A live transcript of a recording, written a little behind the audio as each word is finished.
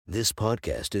This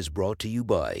podcast is brought to you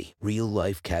by Real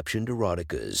Life Captioned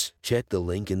Eroticas. Check the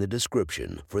link in the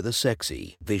description for the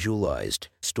sexy, visualized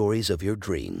stories of your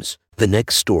dreams. The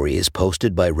next story is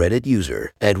posted by Reddit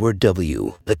user Edward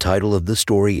W. The title of the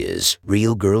story is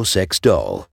Real Girl Sex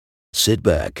Doll. Sit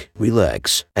back,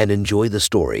 relax, and enjoy the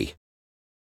story.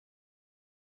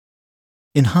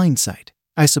 In hindsight,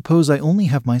 I suppose I only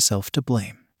have myself to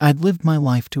blame. I'd lived my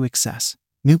life to excess.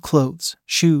 New clothes,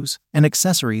 shoes, and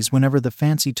accessories whenever the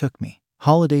fancy took me.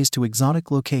 Holidays to exotic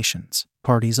locations,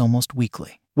 parties almost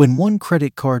weekly. When one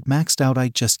credit card maxed out,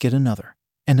 I'd just get another,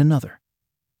 and another,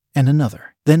 and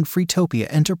another. Then Freetopia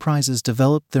Enterprises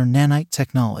developed their nanite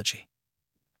technology,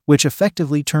 which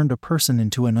effectively turned a person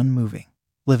into an unmoving,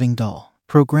 living doll.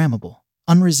 Programmable,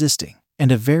 unresisting,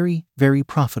 and a very, very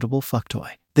profitable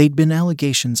fucktoy. They'd been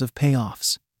allegations of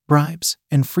payoffs, bribes,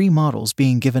 and free models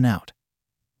being given out.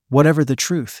 Whatever the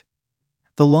truth,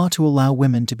 the law to allow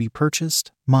women to be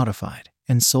purchased, modified,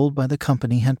 and sold by the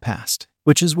company had passed,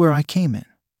 which is where I came in.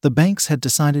 The banks had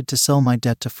decided to sell my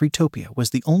debt to Freetopia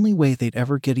was the only way they'd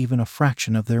ever get even a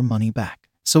fraction of their money back.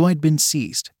 So I'd been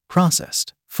seized,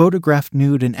 processed, photographed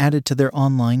nude and added to their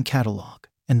online catalog,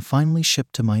 and finally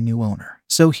shipped to my new owner.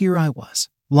 So here I was,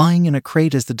 lying in a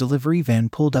crate as the delivery van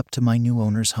pulled up to my new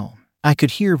owner's home. I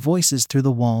could hear voices through the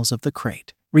walls of the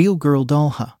crate. Real girl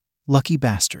doll, huh? Lucky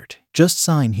bastard. Just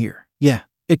sign here. Yeah,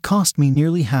 it cost me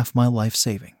nearly half my life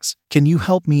savings. Can you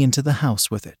help me into the house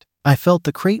with it? I felt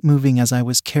the crate moving as I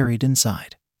was carried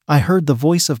inside. I heard the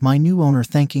voice of my new owner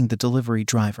thanking the delivery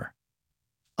driver.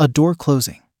 A door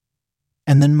closing.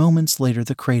 And then moments later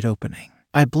the crate opening.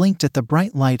 I blinked at the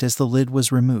bright light as the lid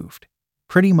was removed.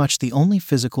 Pretty much the only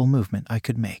physical movement I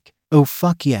could make. Oh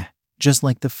fuck yeah, just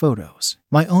like the photos.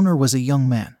 My owner was a young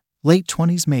man, late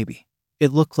 20s maybe.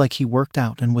 It looked like he worked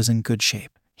out and was in good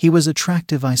shape. He was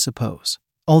attractive, I suppose,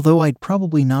 although I'd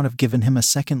probably not have given him a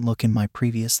second look in my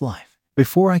previous life.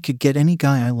 Before I could get any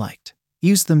guy I liked,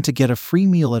 used them to get a free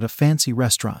meal at a fancy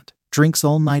restaurant, drinks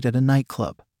all night at a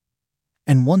nightclub.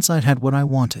 And once I'd had what I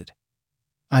wanted,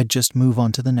 I'd just move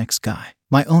on to the next guy.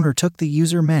 My owner took the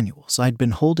user manuals I'd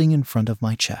been holding in front of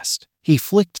my chest. He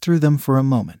flicked through them for a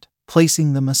moment,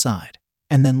 placing them aside,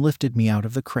 and then lifted me out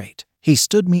of the crate. He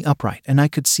stood me upright and I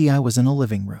could see I was in a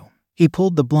living room. He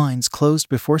pulled the blinds closed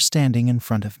before standing in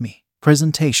front of me.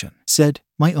 Presentation, said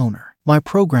my owner. My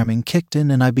programming kicked in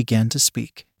and I began to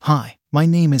speak. Hi, my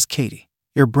name is Katie,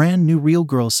 your brand new real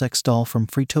girl sex doll from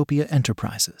Freetopia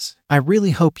Enterprises. I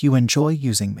really hope you enjoy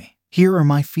using me. Here are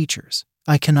my features.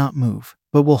 I cannot move,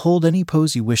 but will hold any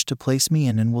pose you wish to place me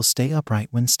in and will stay upright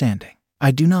when standing.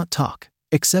 I do not talk,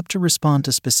 except to respond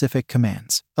to specific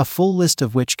commands, a full list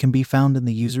of which can be found in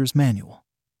the user's manual.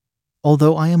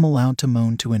 Although I am allowed to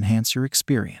moan to enhance your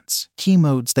experience. Key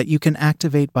modes that you can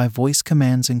activate by voice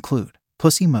commands include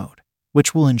Pussy Mode,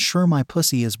 which will ensure my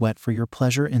pussy is wet for your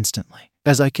pleasure instantly.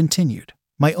 As I continued,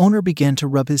 my owner began to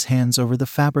rub his hands over the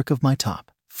fabric of my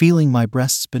top, feeling my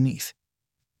breasts beneath,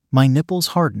 my nipples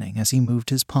hardening as he moved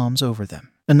his palms over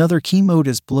them. Another key mode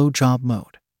is Blowjob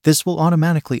Mode. This will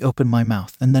automatically open my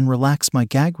mouth and then relax my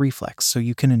gag reflex so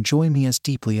you can enjoy me as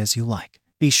deeply as you like.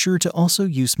 Be sure to also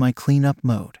use my Cleanup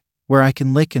Mode, where I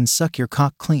can lick and suck your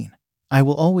cock clean. I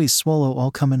will always swallow all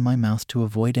cum in my mouth to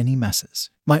avoid any messes.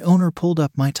 My owner pulled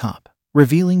up my top,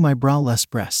 revealing my braless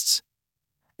breasts,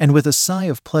 and with a sigh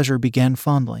of pleasure began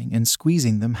fondling and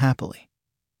squeezing them happily,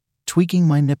 tweaking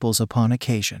my nipples upon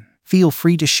occasion. Feel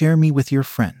free to share me with your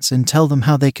friends and tell them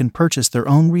how they can purchase their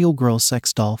own real girl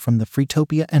sex doll from the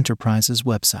Freetopia Enterprises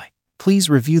website. Please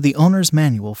review the owner's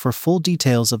manual for full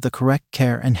details of the correct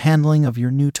care and handling of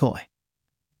your new toy.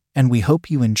 And we hope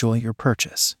you enjoy your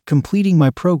purchase. Completing my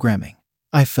programming,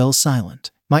 I fell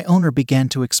silent. My owner began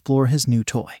to explore his new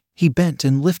toy. He bent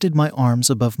and lifted my arms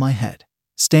above my head,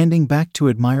 standing back to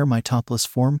admire my topless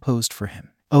form posed for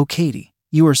him. Oh Katie,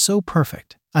 you are so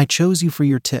perfect. I chose you for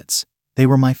your tits. They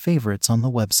were my favorites on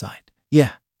the website.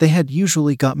 Yeah, they had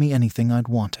usually got me anything I'd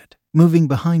wanted. Moving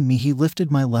behind me, he lifted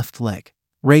my left leg,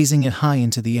 raising it high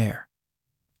into the air,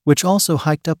 which also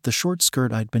hiked up the short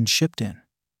skirt I'd been shipped in,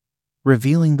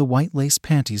 revealing the white lace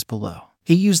panties below.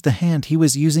 He used the hand he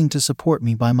was using to support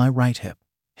me by my right hip,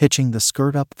 hitching the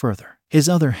skirt up further. His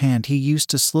other hand he used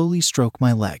to slowly stroke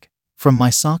my leg, from my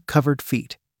sock-covered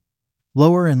feet,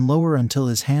 lower and lower until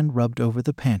his hand rubbed over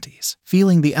the panties,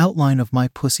 feeling the outline of my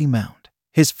pussy mound.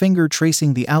 His finger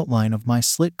tracing the outline of my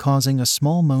slit, causing a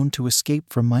small moan to escape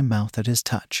from my mouth at his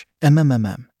touch.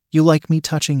 You like me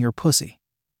touching your pussy,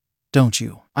 don't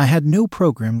you? I had no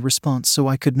programmed response, so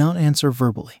I could not answer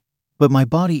verbally, but my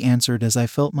body answered as I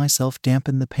felt myself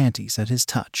dampen the panties at his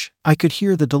touch. I could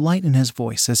hear the delight in his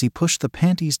voice as he pushed the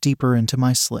panties deeper into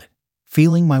my slit,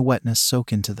 feeling my wetness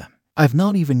soak into them. I've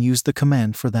not even used the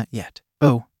command for that yet.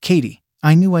 Oh, Katie,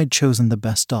 I knew I'd chosen the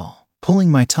best doll.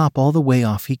 Pulling my top all the way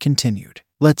off, he continued,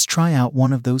 let's try out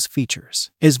one of those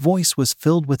features. His voice was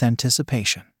filled with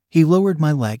anticipation. He lowered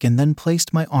my leg and then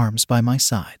placed my arms by my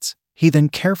sides. He then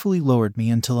carefully lowered me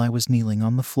until I was kneeling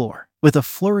on the floor. With a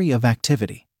flurry of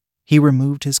activity, he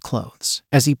removed his clothes.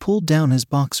 As he pulled down his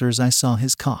boxers, I saw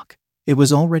his cock. It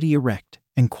was already erect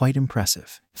and quite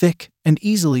impressive. Thick and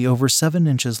easily over 7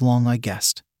 inches long, I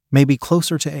guessed. Maybe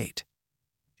closer to 8.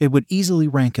 It would easily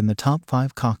rank in the top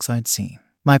 5 cocks I'd seen.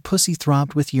 My pussy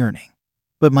throbbed with yearning,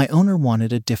 but my owner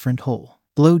wanted a different hole.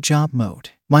 Blowjob mode.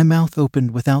 My mouth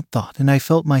opened without thought and I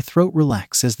felt my throat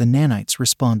relax as the nanites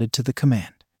responded to the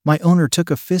command. My owner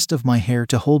took a fist of my hair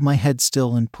to hold my head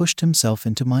still and pushed himself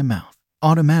into my mouth.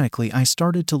 Automatically, I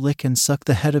started to lick and suck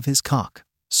the head of his cock,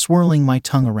 swirling my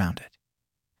tongue around it.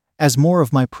 As more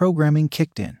of my programming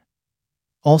kicked in,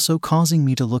 also causing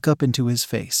me to look up into his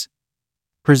face.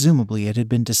 Presumably it had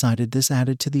been decided this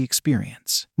added to the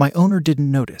experience. My owner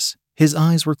didn't notice. His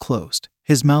eyes were closed,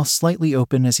 his mouth slightly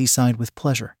open as he sighed with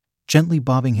pleasure, gently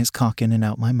bobbing his cock in and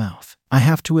out my mouth. I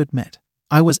have to admit,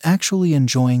 I was actually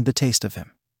enjoying the taste of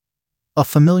him. A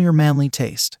familiar manly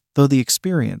taste, though the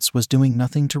experience was doing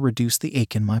nothing to reduce the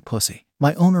ache in my pussy.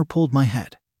 My owner pulled my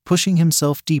head, pushing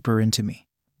himself deeper into me,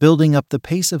 building up the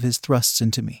pace of his thrusts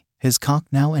into me, his cock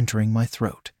now entering my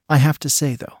throat. I have to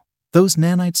say though, those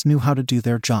nanites knew how to do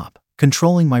their job,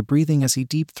 controlling my breathing as he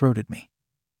deep-throated me.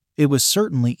 It was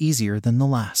certainly easier than the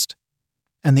last,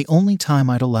 and the only time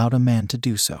I'd allowed a man to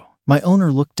do so. My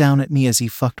owner looked down at me as he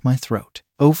fucked my throat.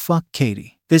 Oh fuck,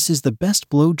 Katie, this is the best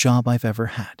blow job I've ever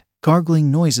had.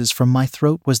 Gargling noises from my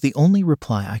throat was the only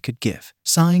reply I could give.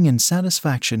 Sighing in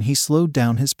satisfaction, he slowed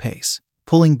down his pace,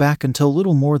 pulling back until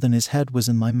little more than his head was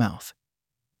in my mouth,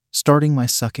 starting my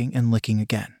sucking and licking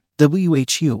again.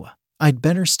 WHU, I'd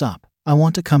better stop. I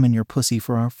want to come in your pussy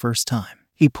for our first time.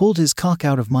 He pulled his cock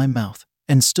out of my mouth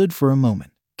and stood for a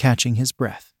moment, catching his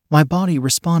breath. My body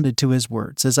responded to his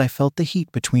words as I felt the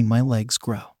heat between my legs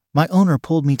grow. My owner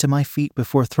pulled me to my feet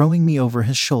before throwing me over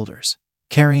his shoulders,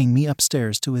 carrying me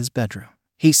upstairs to his bedroom.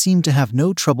 He seemed to have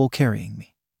no trouble carrying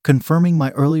me, confirming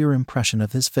my earlier impression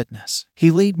of his fitness. He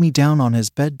laid me down on his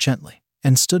bed gently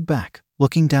and stood back,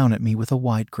 looking down at me with a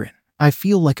wide grin. I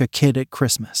feel like a kid at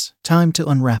Christmas. Time to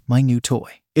unwrap my new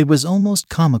toy. It was almost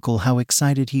comical how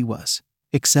excited he was,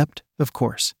 except, of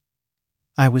course,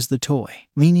 I was the toy.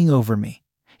 Leaning over me,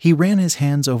 he ran his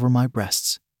hands over my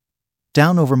breasts,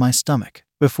 down over my stomach,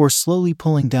 before slowly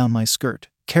pulling down my skirt,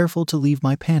 careful to leave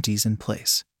my panties in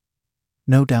place,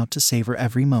 no doubt to savor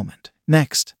every moment.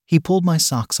 Next, he pulled my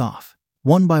socks off.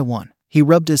 One by one, he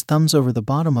rubbed his thumbs over the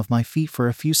bottom of my feet for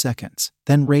a few seconds,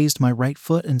 then raised my right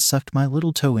foot and sucked my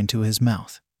little toe into his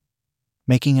mouth,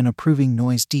 making an approving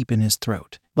noise deep in his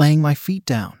throat. Laying my feet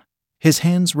down, his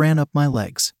hands ran up my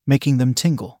legs, making them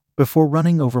tingle, before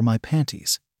running over my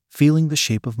panties, feeling the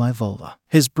shape of my vulva.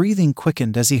 His breathing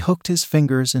quickened as he hooked his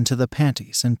fingers into the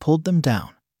panties and pulled them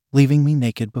down, leaving me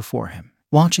naked before him.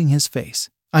 Watching his face,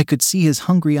 I could see his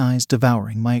hungry eyes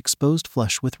devouring my exposed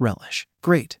flesh with relish.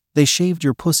 Great, they shaved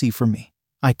your pussy for me.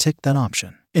 I ticked that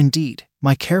option. Indeed,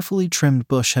 my carefully trimmed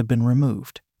bush had been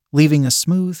removed, leaving a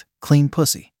smooth, clean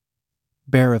pussy,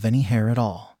 bare of any hair at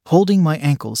all. Holding my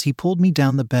ankles, he pulled me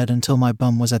down the bed until my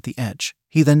bum was at the edge.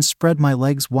 He then spread my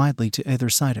legs widely to either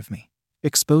side of me,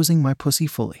 exposing my pussy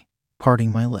fully,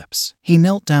 parting my lips. He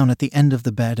knelt down at the end of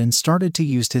the bed and started to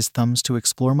use his thumbs to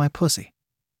explore my pussy,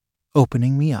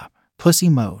 opening me up. Pussy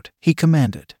mode, he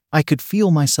commanded. I could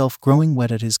feel myself growing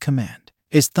wet at his command.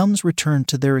 His thumbs returned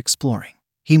to their exploring.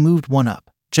 He moved one up,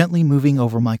 gently moving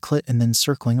over my clit and then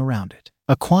circling around it.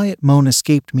 A quiet moan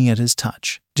escaped me at his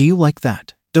touch. Do you like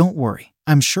that? Don't worry.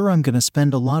 I'm sure I'm gonna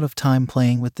spend a lot of time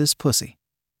playing with this pussy.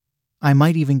 I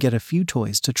might even get a few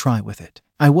toys to try with it.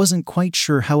 I wasn't quite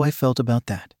sure how I felt about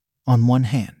that. On one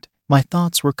hand, my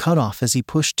thoughts were cut off as he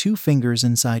pushed 2 fingers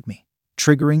inside me,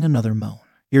 triggering another moan.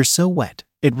 You're so wet.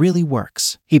 It really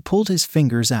works. He pulled his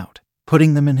fingers out,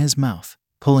 putting them in his mouth,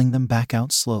 pulling them back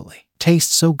out slowly.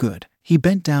 Tastes so good. He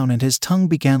bent down and his tongue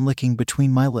began licking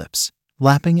between my lips,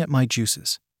 lapping at my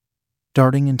juices,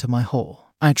 darting into my hole.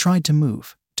 I tried to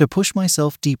move, to push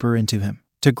myself deeper into him,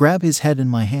 to grab his head in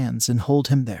my hands and hold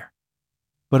him there.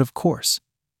 But of course,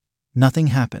 nothing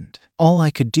happened. All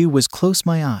I could do was close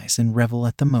my eyes and revel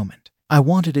at the moment. I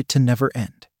wanted it to never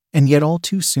end, and yet all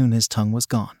too soon his tongue was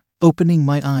gone. Opening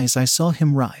my eyes, I saw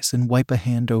him rise and wipe a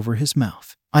hand over his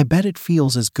mouth. I bet it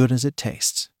feels as good as it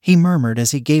tastes, he murmured as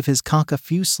he gave his cock a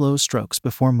few slow strokes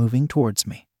before moving towards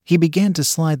me. He began to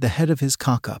slide the head of his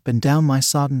cock up and down my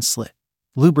sodden slit,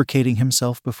 lubricating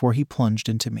himself before he plunged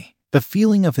into me. The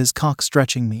feeling of his cock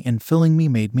stretching me and filling me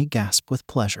made me gasp with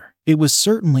pleasure. It was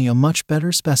certainly a much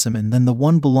better specimen than the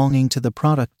one belonging to the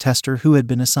product tester who had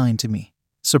been assigned to me.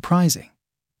 Surprising,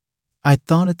 I'd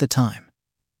thought at the time.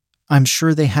 I'm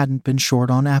sure they hadn't been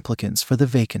short on applicants for the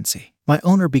vacancy. My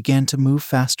owner began to move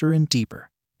faster and deeper,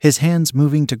 his hands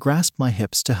moving to grasp my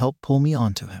hips to help pull me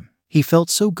onto him. He felt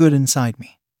so good inside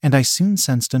me, and I soon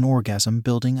sensed an orgasm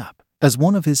building up as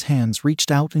one of his hands reached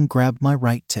out and grabbed my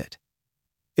right tit.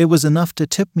 It was enough to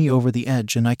tip me over the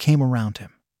edge, and I came around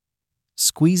him,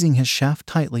 squeezing his shaft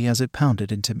tightly as it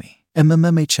pounded into me.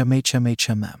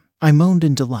 MMMHMHMHMM. I moaned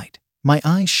in delight, my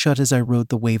eyes shut as I rode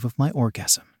the wave of my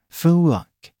orgasm. Fuck,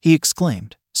 he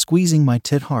exclaimed, squeezing my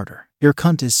tit harder. Your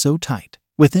cunt is so tight.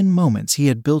 Within moments he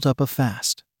had built up a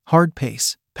fast, hard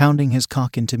pace, pounding his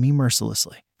cock into me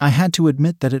mercilessly. I had to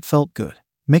admit that it felt good,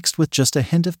 mixed with just a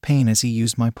hint of pain as he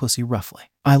used my pussy roughly.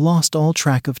 I lost all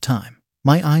track of time.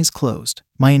 My eyes closed,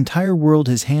 my entire world,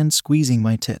 his hand squeezing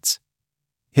my tits,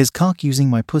 his cock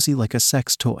using my pussy like a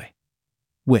sex toy.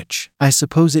 Which, I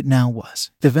suppose it now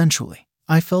was. Eventually,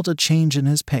 I felt a change in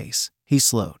his pace. He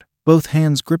slowed, both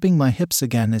hands gripping my hips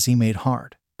again as he made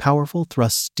hard, powerful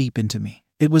thrusts deep into me.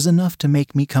 It was enough to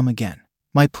make me come again,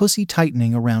 my pussy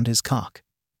tightening around his cock,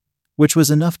 which was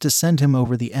enough to send him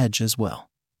over the edge as well.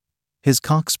 His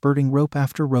cock spurting rope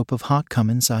after rope of hot cum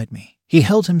inside me. He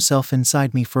held himself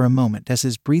inside me for a moment as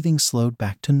his breathing slowed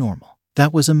back to normal.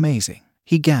 That was amazing,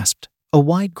 he gasped, a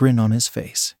wide grin on his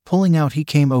face. Pulling out, he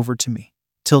came over to me,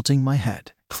 tilting my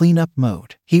head. Clean up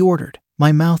mode, he ordered,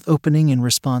 my mouth opening in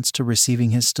response to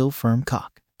receiving his still firm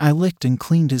cock. I licked and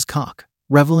cleaned his cock,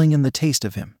 reveling in the taste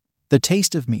of him, the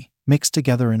taste of me, mixed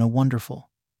together in a wonderful,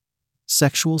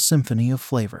 sexual symphony of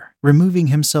flavor. Removing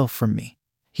himself from me,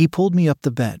 he pulled me up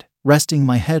the bed, resting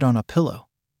my head on a pillow,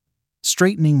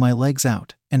 straightening my legs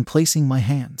out, and placing my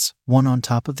hands, one on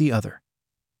top of the other,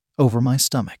 over my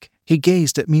stomach. He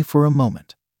gazed at me for a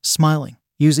moment, smiling,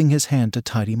 using his hand to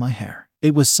tidy my hair.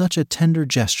 It was such a tender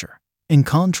gesture, in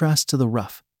contrast to the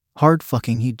rough, hard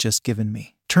fucking he'd just given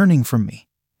me. Turning from me,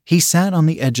 he sat on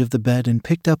the edge of the bed and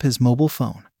picked up his mobile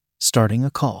phone, starting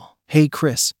a call. Hey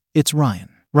Chris, it's Ryan.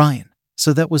 Ryan,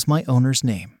 so that was my owner's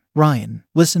name. Ryan,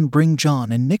 listen, bring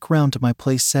John and Nick round to my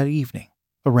place that evening,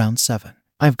 around 7.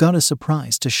 I've got a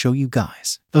surprise to show you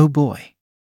guys. Oh boy,